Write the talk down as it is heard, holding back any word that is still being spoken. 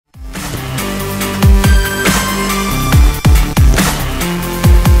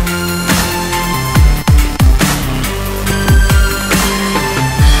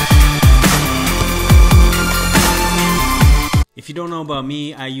know about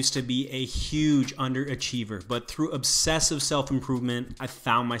me, I used to be a huge underachiever, but through obsessive self-improvement, I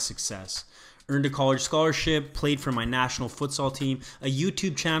found my success. Earned a college scholarship, played for my national futsal team, a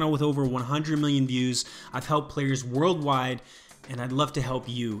YouTube channel with over 100 million views. I've helped players worldwide, and I'd love to help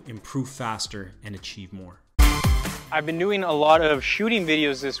you improve faster and achieve more. I've been doing a lot of shooting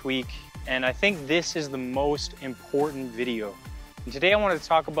videos this week, and I think this is the most important video. And today I wanted to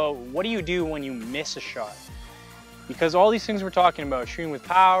talk about what do you do when you miss a shot? Because all these things we're talking about, shooting with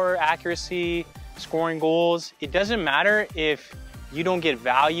power, accuracy, scoring goals, it doesn't matter if you don't get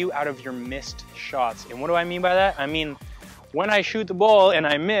value out of your missed shots. And what do I mean by that? I mean, when I shoot the ball and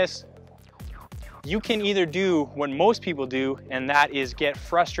I miss, you can either do what most people do, and that is get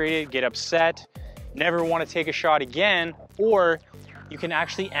frustrated, get upset, never want to take a shot again, or you can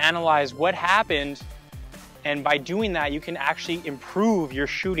actually analyze what happened, and by doing that, you can actually improve your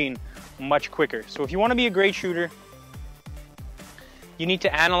shooting much quicker. So if you want to be a great shooter, you need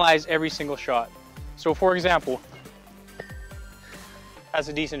to analyze every single shot. So for example, that's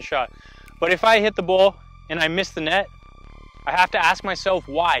a decent shot. But if I hit the ball and I miss the net, I have to ask myself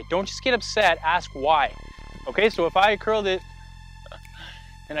why. Don't just get upset, ask why. Okay, so if I curled it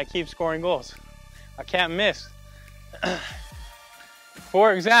and I keep scoring goals, I can't miss.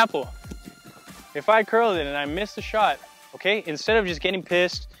 For example, if I curled it and I missed the shot, okay, instead of just getting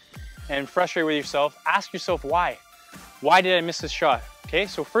pissed and frustrated with yourself, ask yourself why. Why did I miss this shot? Okay,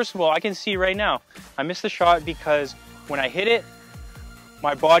 so first of all, I can see right now, I missed the shot because when I hit it,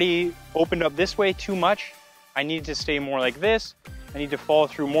 my body opened up this way too much. I needed to stay more like this. I need to follow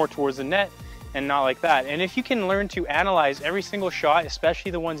through more towards the net and not like that. And if you can learn to analyze every single shot,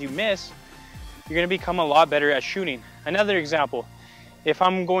 especially the ones you miss, you're gonna become a lot better at shooting. Another example, if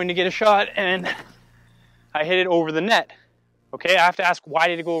I'm going to get a shot and I hit it over the net, okay, I have to ask, why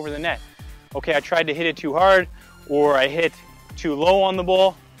did it go over the net? Okay, I tried to hit it too hard, or I hit too low on the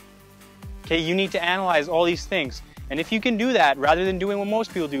ball. Okay, you need to analyze all these things. And if you can do that, rather than doing what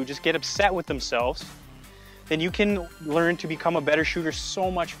most people do, just get upset with themselves, then you can learn to become a better shooter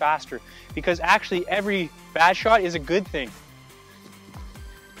so much faster. Because actually every bad shot is a good thing.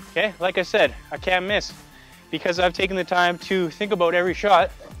 Okay, like I said, I can't miss because I've taken the time to think about every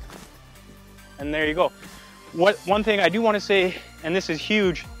shot. And there you go. One thing I do want to say, and this is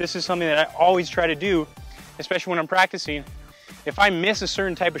huge, this is something that I always try to do, especially when I'm practicing, if I miss a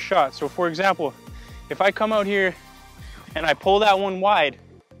certain type of shot. So for example, if I come out here and I pull that one wide.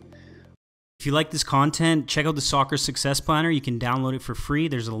 If you like this content, check out the Soccer Success Planner. You can download it for free.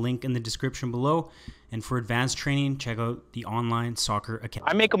 There's a link in the description below. And for advanced training, check out the online soccer academy.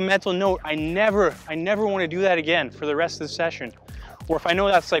 I make a mental note. I never want to do that again for the rest of the session. Or if I know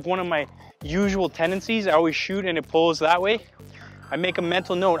that's like one of my usual tendencies, I always shoot and it pulls that way, I make a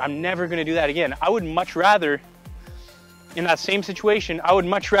mental note. I'm never going to do that again. I would much rather, in that same situation, I would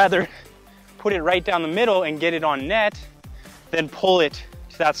much rather put it right down the middle and get it on net than pull it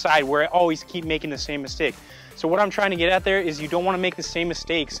to that side where I always keep making the same mistake. So what I'm trying to get at there is you don't want to make the same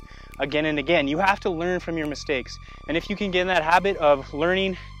mistakes again and again. You have to learn from your mistakes. And if you can get in that habit of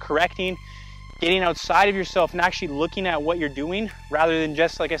learning, correcting, getting outside of yourself and actually looking at what you're doing rather than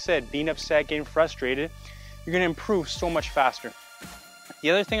just, like I said, being upset, getting frustrated, you're going to improve so much faster. The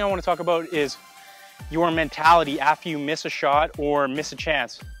other thing I want to talk about is your mentality after you miss a shot or miss a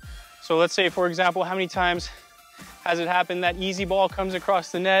chance. So let's say, for example, how many times has it happened that easy ball comes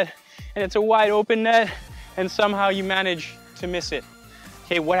across the net and it's a wide open net and somehow you manage to miss it?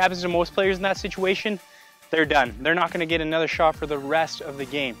 Okay, what happens to most players in that situation? They're done. They're not going to get another shot for the rest of the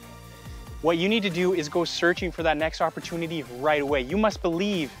game. What you need to do is go searching for that next opportunity right away. You must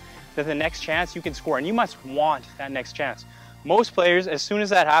believe that the next chance you can score, and you must want that next chance. Most players, as soon as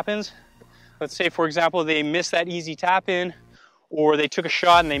that happens, let's say, for example, they missed that easy tap in, or they took a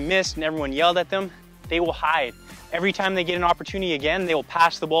shot and they missed and everyone yelled at them, they will hide. Every time they get an opportunity again, they will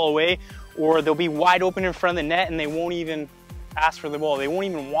pass the ball away, or they'll be wide open in front of the net and they won't even ask for the ball. They won't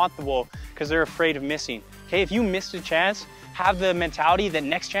even want the ball because they're afraid of missing. Okay, if you missed a chance, have the mentality that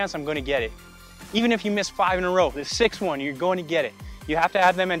next chance I'm going to get it. Even if you miss 5 in a row, the 6th one, you're going to get it. You have to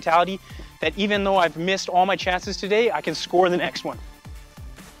have that mentality that even though I've missed all my chances today, I can score the next one.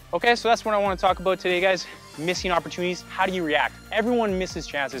 Okay, so that's what I want to talk about today, guys. Missing opportunities. How do you react? Everyone misses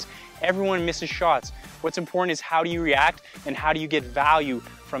chances. Everyone misses shots. What's important is how do you react and how do you get value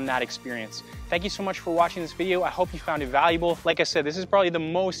from that experience. Thank you so much for watching this video. I hope you found it valuable. Like I said, this is probably the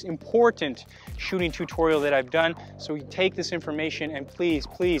most important shooting tutorial that I've done. So take this information and please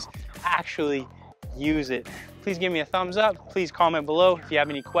actually use it. Please give me a thumbs up. Please comment below if you have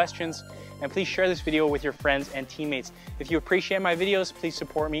any questions. And please share this video with your friends and teammates. If you appreciate my videos, please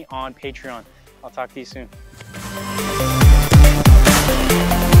support me on Patreon. I'll talk to you soon.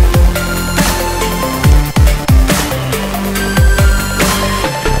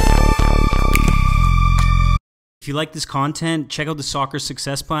 If you like this content, check out the Soccer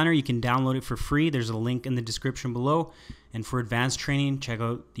Success Planner. You can download it for free. There's a link in the description below. And for advanced training, check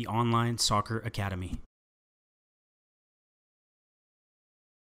out the Online Soccer Academy.